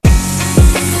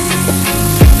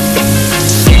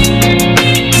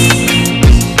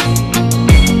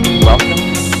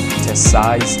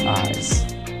Wise Eyes,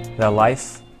 the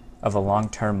life of a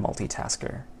long-term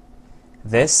multitasker.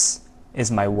 This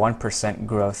is my 1%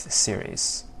 growth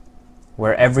series,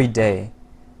 where every day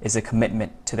is a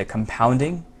commitment to the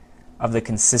compounding of the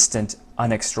consistent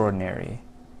unextraordinary,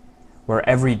 where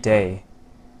every day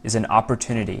is an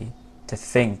opportunity to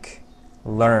think,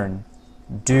 learn,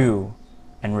 do,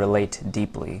 and relate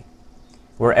deeply,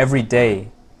 where every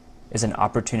day is an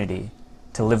opportunity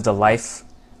to live the life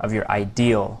of your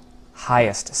ideal,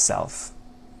 highest self.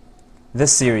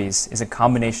 This series is a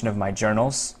combination of my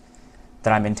journals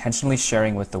that I'm intentionally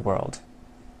sharing with the world.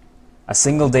 A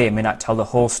single day may not tell the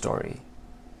whole story,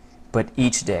 but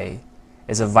each day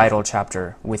is a vital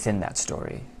chapter within that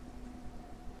story.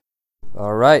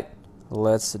 All right,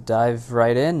 let's dive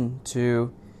right in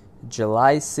to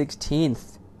July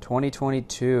 16th,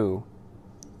 2022.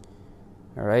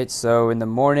 All right, so in the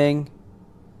morning,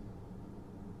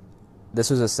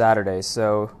 this was a Saturday,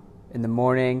 so in the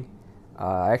morning,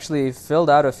 I actually filled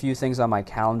out a few things on my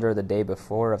calendar the day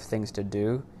before of things to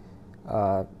do.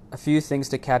 A few things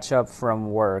to catch up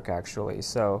from work, actually.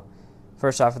 So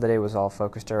first half of the day was all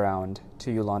focused around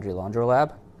 2U Laundry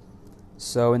Laundrolab.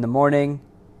 So in the morning,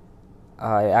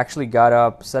 I actually got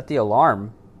up, set the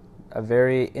alarm, a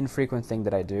very infrequent thing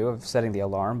that I do of setting the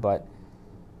alarm, but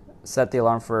set the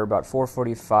alarm for about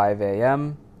 4:45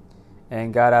 a.m.,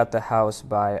 and got out the house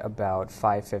by about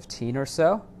 5:15 or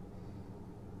so.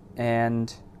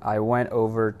 And I went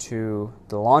over to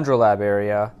the Laundrolab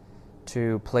area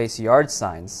to place yard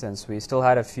signs, since we still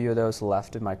had a few of those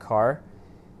left in my car.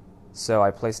 So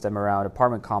I placed them around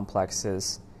apartment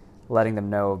complexes, letting them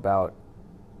know about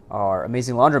our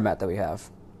amazing laundromat that we have.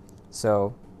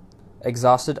 So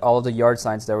exhausted all of the yard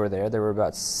signs that were there. There were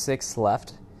about 6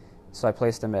 left. So I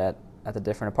placed them at the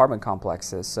different apartment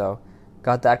complexes. So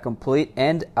got that complete,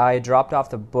 and I dropped off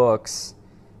the books,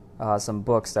 some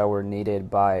books that were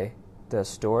needed by the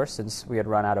store, since we had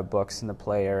run out of books in the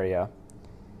play area,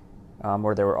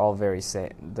 where they were all very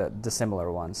the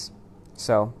similar ones.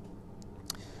 So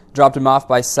dropped them off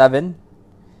by 7,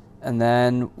 and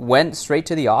then went straight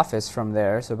to the office from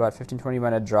there. So about 15-20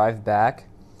 minute drive back.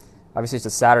 Obviously it's a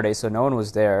Saturday, so no one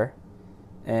was there,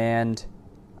 and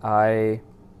I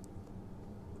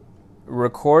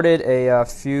recorded a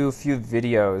few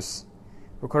videos.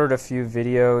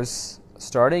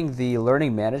 Starting the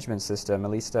learning management system, at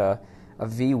least a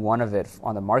V1 of it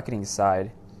on the marketing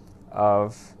side,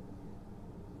 of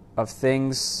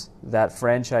things that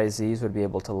franchisees would be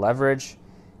able to leverage,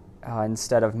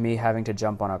 instead of me having to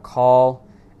jump on a call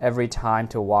every time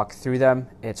to walk through them.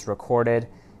 It's recorded.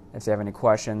 If they have any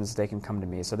questions, they can come to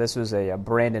me. So this was a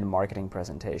brand and marketing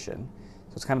presentation.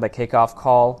 So it's kind of the kickoff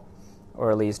call, or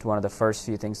at least one of the first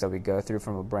few things that we go through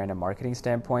from a brand and marketing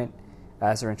standpoint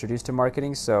as they're introduced to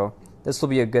marketing. So this will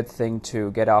be a good thing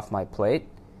to get off my plate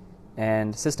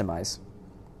and systemize.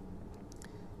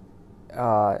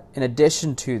 In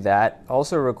addition to that,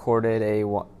 also recorded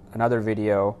another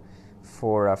video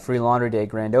for a Free Laundry Day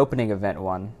grand opening event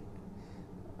one,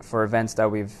 for events that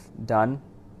we've done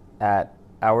at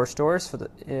our stores, for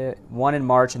the one in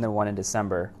March and then one in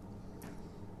December.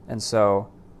 And so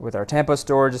with our Tampa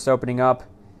store just opening up,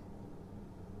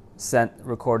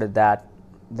 recorded that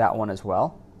one as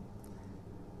well.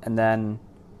 And then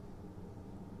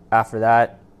after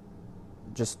that,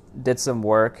 just did some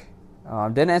work.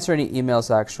 Didn't answer any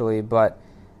emails actually, but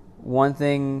one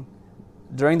thing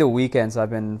during the weekends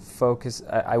I've been focused.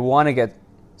 I want to get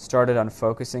started on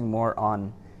focusing more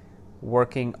on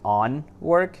working on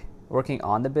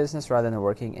the business rather than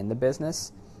working in the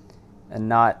business, and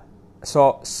not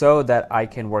so that I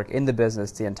can work in the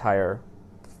business the entire,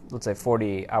 let's say,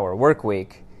 40-hour work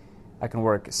week. I can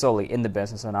work solely in the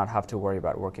business and not have to worry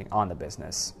about working on the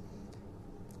business.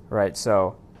 Right,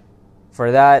 so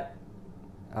for that,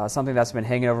 something that's been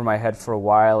hanging over my head for a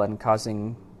while and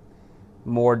causing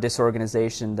more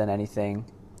disorganization than anything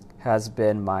has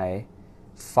been my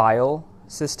file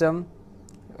system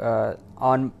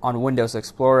on Windows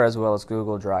Explorer as well as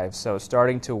Google Drive. So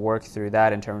starting to work through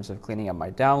that in terms of cleaning up my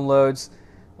downloads,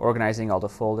 organizing all the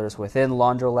folders within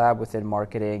Laundrolab, within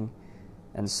marketing,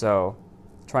 and so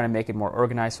trying to make it more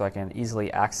organized so I can easily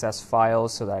access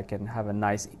files, so that I can have a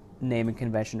nice naming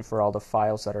convention for all the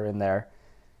files that are in there.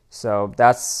 So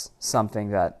that's something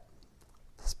that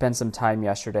I spent some time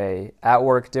yesterday at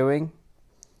work doing,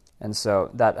 and so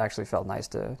that actually felt nice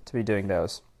to be doing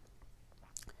those.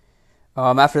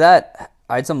 After that,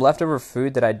 I had some leftover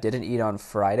food that I didn't eat on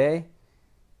Friday,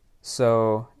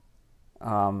 so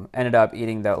ended up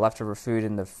eating the leftover food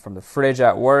from the fridge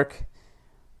at work,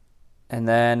 and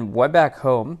then went back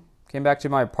home, came back to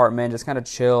my apartment, just kind of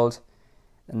chilled,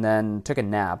 and then took a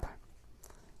nap.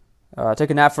 I took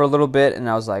a nap for a little bit, and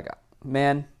I was like,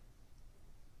 man,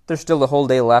 there's still the whole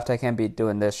day left. I can't be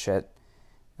doing this shit.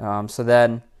 So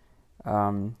then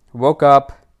woke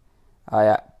up.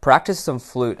 I practiced some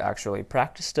flute, actually.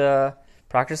 Practiced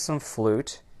some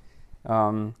flute.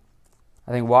 I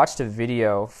think watched a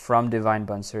video from Divine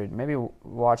Bansuri. Maybe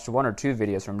watched 1 or 2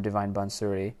 videos from Divine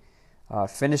Bansuri.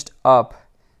 Finished up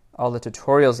all the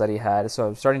tutorials that he had. So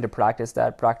I'm starting to practice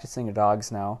that, practicing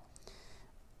rags now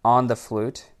on the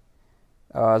flute,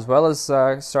 as well as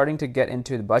starting to get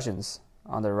into the bhajans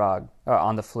on the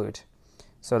on the flute.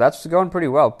 So that's going pretty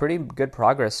well. Pretty good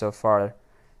progress so far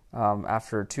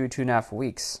after 2.5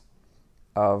 weeks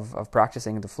of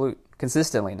practicing the flute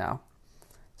consistently now.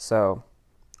 So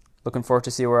looking forward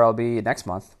to see where I'll be next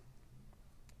month.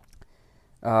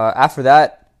 After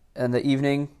that, in the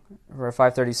evening, around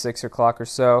 5:30, 6 o'clock or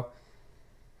so,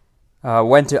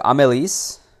 went to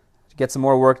Amelis to get some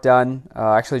more work done.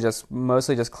 Actually,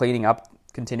 mostly just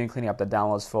continuing cleaning up the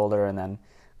downloads folder, and then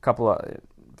a couple of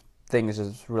things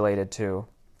just related to,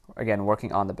 again,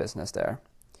 working on the business there.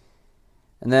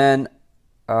 And then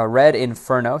read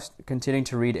Inferno, continuing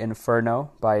to read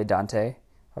Inferno by Dante,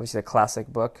 obviously a classic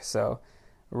book. So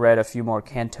read a few more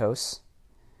cantos.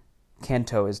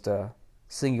 Canto is the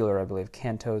singular, I believe.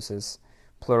 Cantos is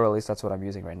plural, at least that's what I'm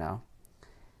using right now.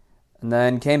 And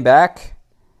then came back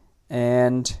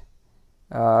and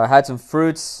had some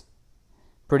fruits,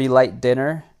 pretty light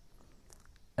dinner.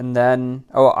 And then,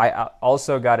 I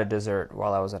also got a dessert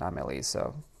while I was at Amélie,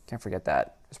 so can't forget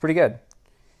that. It was pretty good.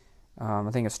 I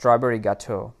think a strawberry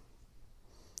gâteau.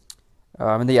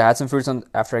 And then I had some fruits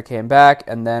after I came back,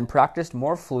 and then practiced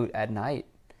more flute at night.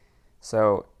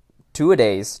 So 2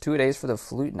 days for the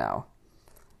flute now.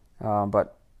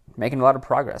 But making a lot of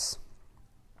progress.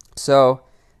 So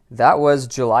that was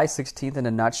July 16th in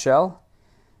a nutshell.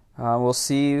 We'll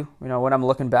see, when I'm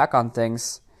looking back on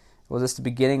things, was this the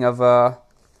beginning of a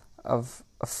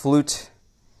flute,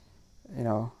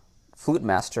 flute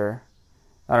master?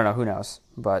 I don't know, who knows,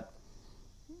 but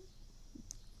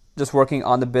just working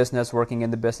in the business a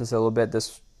little bit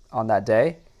on that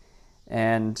day,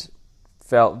 and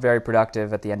felt very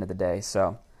productive at the end of the day.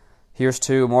 So here's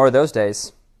to more of those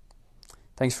days.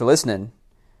 Thanks for listening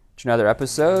to another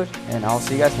episode, and I'll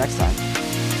see you guys next time.